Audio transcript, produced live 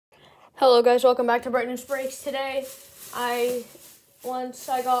Hello guys, welcome back to Brightness Breaks. Today, once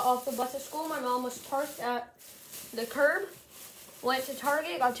I got off the bus at school, my mom was parked at the curb. Went to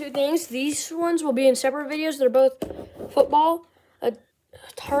Target, got two things. These ones will be in separate videos. They're both football, a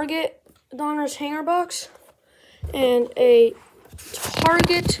Target Donruss Hanger Box, and a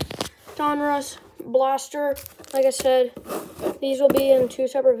Target Donruss Blaster. Like I said, these will be in two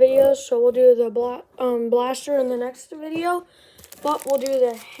separate videos, so we'll do the blaster in the next video. But we'll do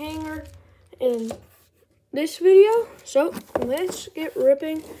the hanger in this video. So let's get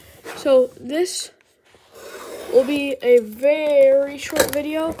ripping. So this will be a very short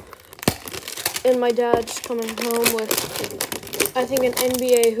video. And my dad's coming home with, I think, an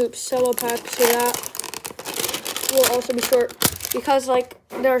NBA Hoops cello pack. So that will also be short. Because, like,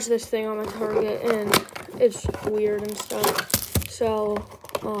 there's this thing on my Target and it's weird and stuff. So,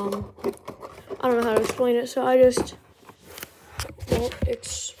 I don't know how to explain it. So I just won't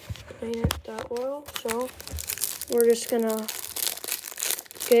explain it that well, so we're just gonna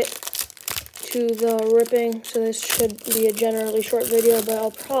get to the ripping. So this should be a generally short video, but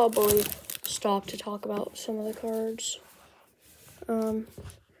I'll probably stop to talk about some of the cards.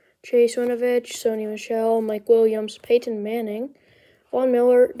 Chase Winovich, Sony Michel, Mike Williams, Peyton Manning, Von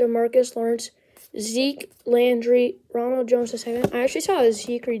Miller, DeMarcus Lawrence, Zeke Landry, Ronald Jones II. I actually saw a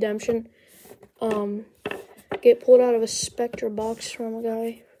Zeke redemption get pulled out of a Spectre box from a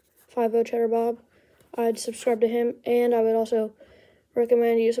guy, 5-0 Cheddar Bob. I'd subscribe to him, and I would also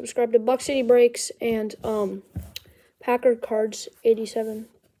recommend you subscribe to Buck City Breaks and Packer Cards 87.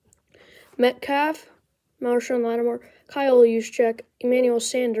 Metcalf, Marshawn Lattimore, Kyle Juszczyk, Emmanuel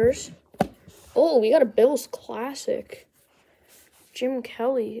Sanders. Oh, we got a Bills classic. Jim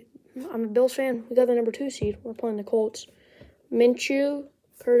Kelly. I'm a Bills fan. We got the number 2 seed. We're playing the Colts. Minshew,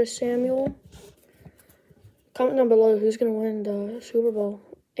 Curtis Samuel. Comment down below who's going to win the Super Bowl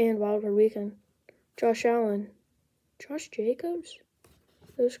and Wildcard Weekend. Josh Allen. Josh Jacobs?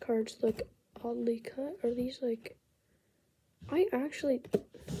 Those cards look oddly cut. Are these like... I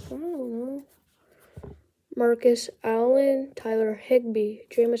don't know. Marcus Allen, Tyler Higbee,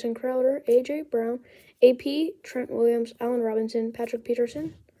 Jamison Crowder, A.J. Brown, AP, Trent Williams, Allen Robinson, Patrick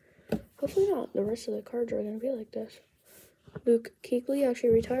Peterson. Hopefully not the rest of the cards are going to be like this. Luke Kuechly actually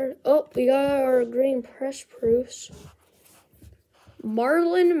retired. Oh, we got our green press proofs.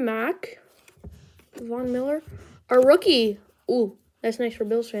 Marlon Mack. Von Miller. Our rookie. Ooh, that's nice for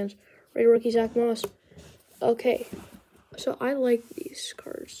Bills fans. Rated rookie Zach Moss. Okay, so I like these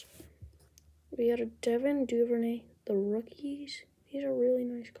cards. We got a Devin Duvernay. The rookies. These are really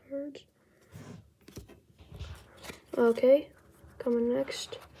nice cards. Okay, coming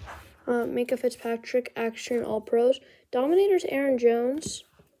next. Minka Fitzpatrick, Action All Pros. Dominators, Aaron Jones.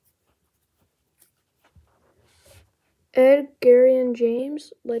 Ed, Gary, and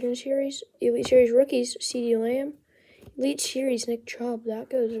James. Legend Series. Elite Series Rookies, CeeDee Lamb. Elite Series, Nick Chubb. That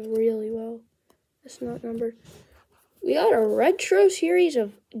goes really well. That's not numbered. We got a Retro Series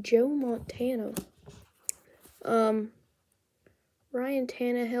of Joe Montana. Ryan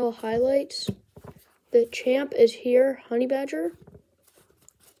Tannehill highlights. The champ is here, Honey Badger.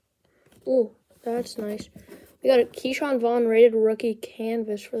 Ooh, that's nice. We got a Keyshawn Vaughn rated rookie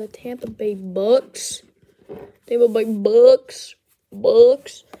canvas for the Tampa Bay Bucks. Tampa Bay Bucks.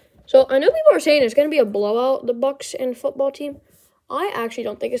 So I know people are saying it's going to be a blowout, the Bucks and football team. I actually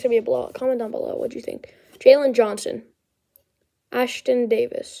don't think it's going to be a blowout. Comment down below. What do you think? Jalen Johnson. Ashton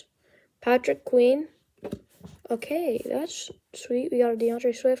Davis. Patrick Queen. Okay, that's sweet. We got a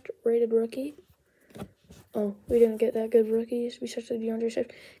DeAndre Swift rated rookie. Oh, we didn't get that good rookies. We such a DeAndre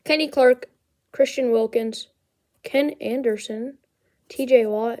Swift. Kenny Clark, Christian Wilkins, Ken Anderson, TJ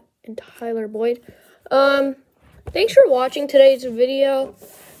Watt, and Tyler Boyd. Thanks for watching today's video.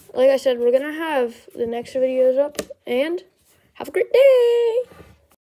 Like I said, we're going to have the next videos up, and have a great day.